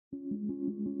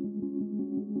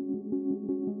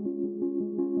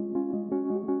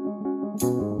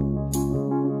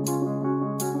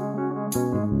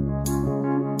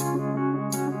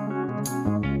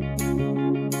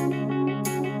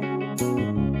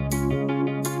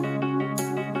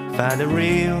Find the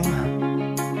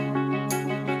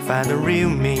real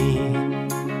me.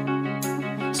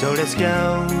 So let's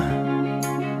go,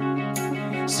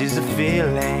 seize the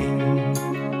feeling.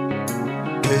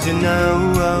 Cause you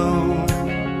know,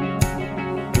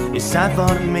 it's time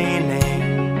for the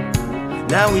meaning.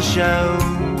 Now we show,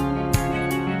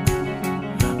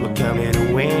 we're coming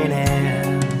to win it.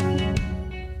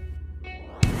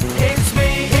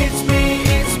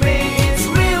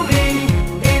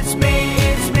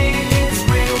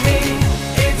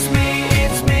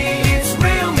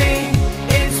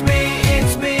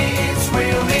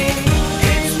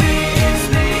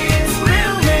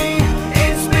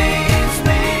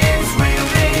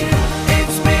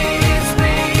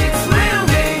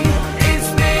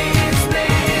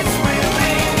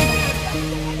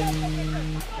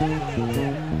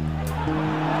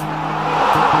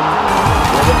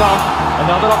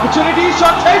 Another opportunity,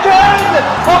 shot taken!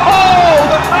 Oh,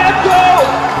 the mad goal!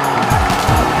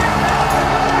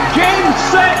 Game,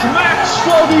 set, match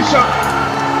for Visha.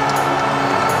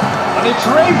 And it's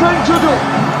Raisen to do.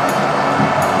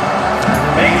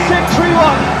 Makes it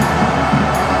 3-1.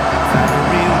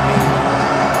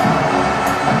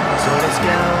 So let's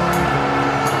go,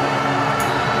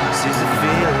 seize the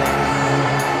feeling.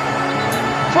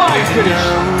 Fine finish.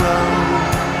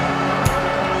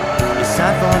 It's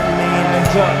time for the meaning.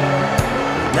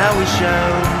 Now we show,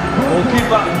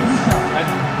 Goalkeeper and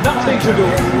nothing to do.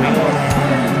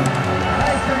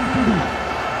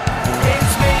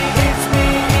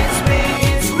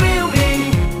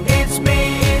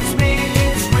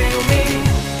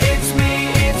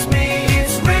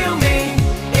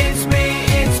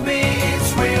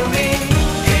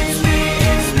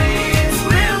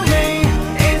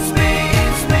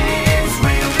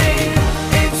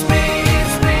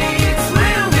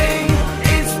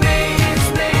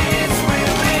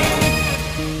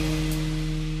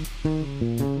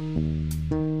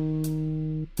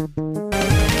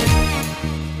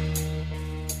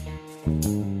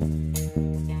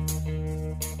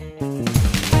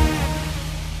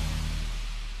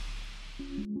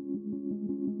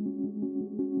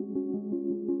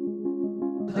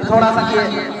 थोड़ा सा ये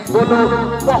दोनों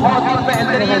बहुत ही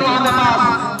बेहतरीन वहां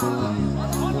पास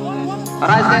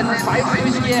राइसन side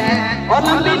switch किए हैं और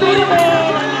लंबी दूरी पे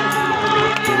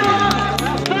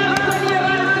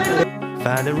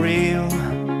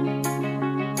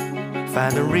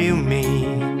Find the real me.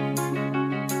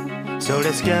 So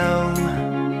let's go,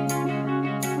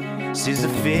 seize the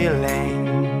feeling.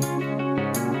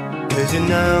 Cause you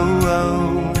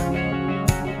know,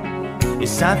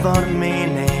 it's time for the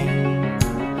meaning.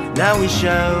 Now we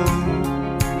show,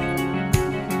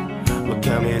 we're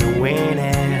coming to win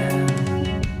it.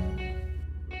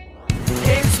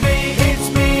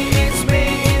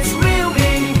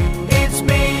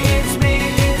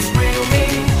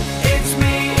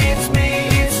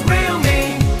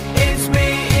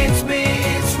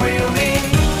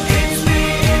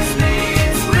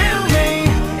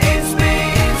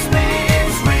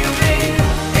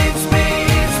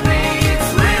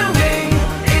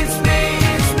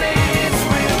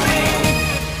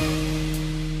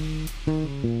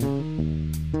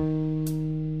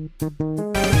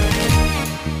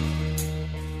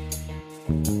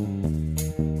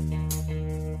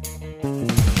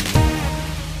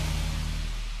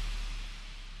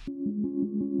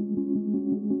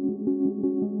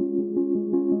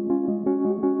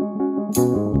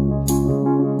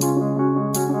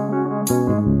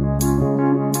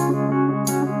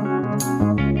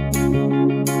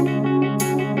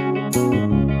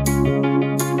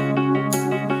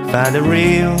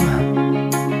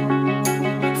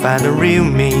 Find the real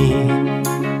me.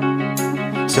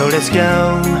 So let's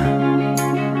go,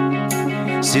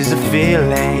 seize the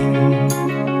feeling.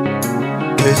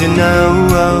 Cause you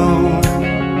know,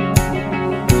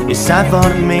 it's time for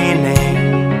the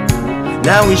meaning.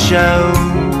 Now we show,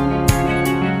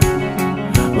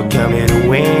 we're coming to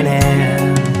win it.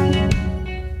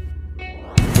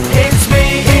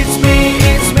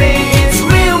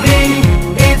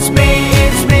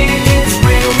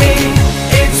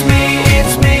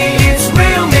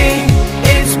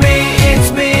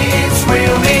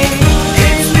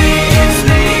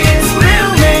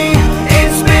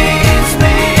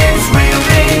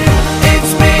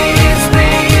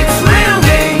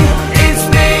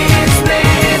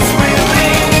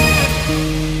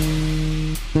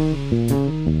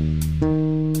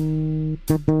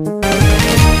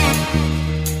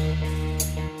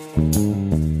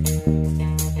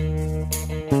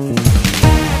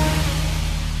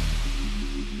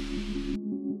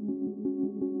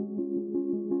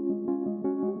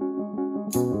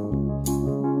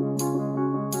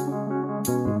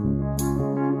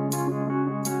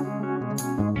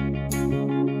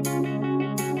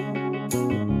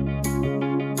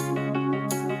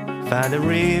 Find the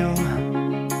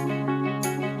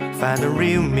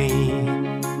real me.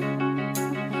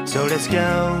 So let's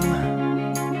go,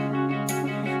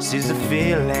 seize the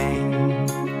feeling.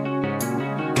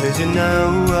 'Cause you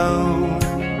know,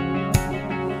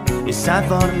 it's time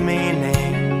for the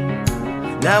meaning.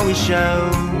 Now we show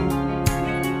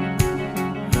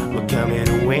we're coming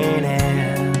to win it.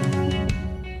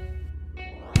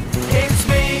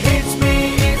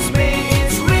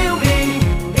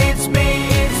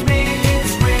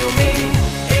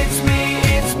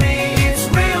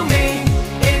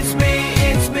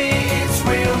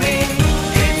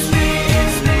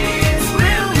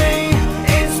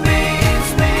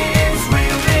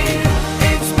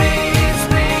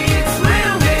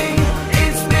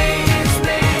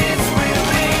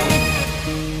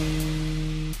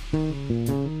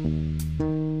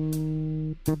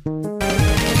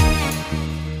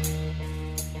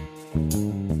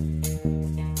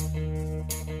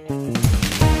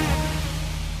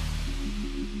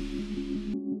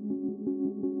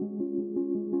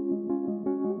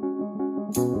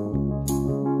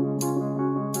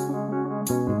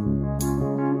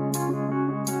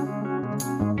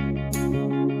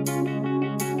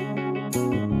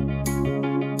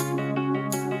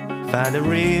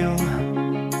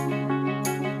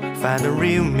 Find the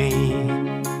real me.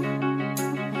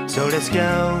 So let's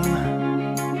go,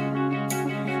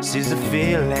 seize the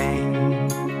feeling.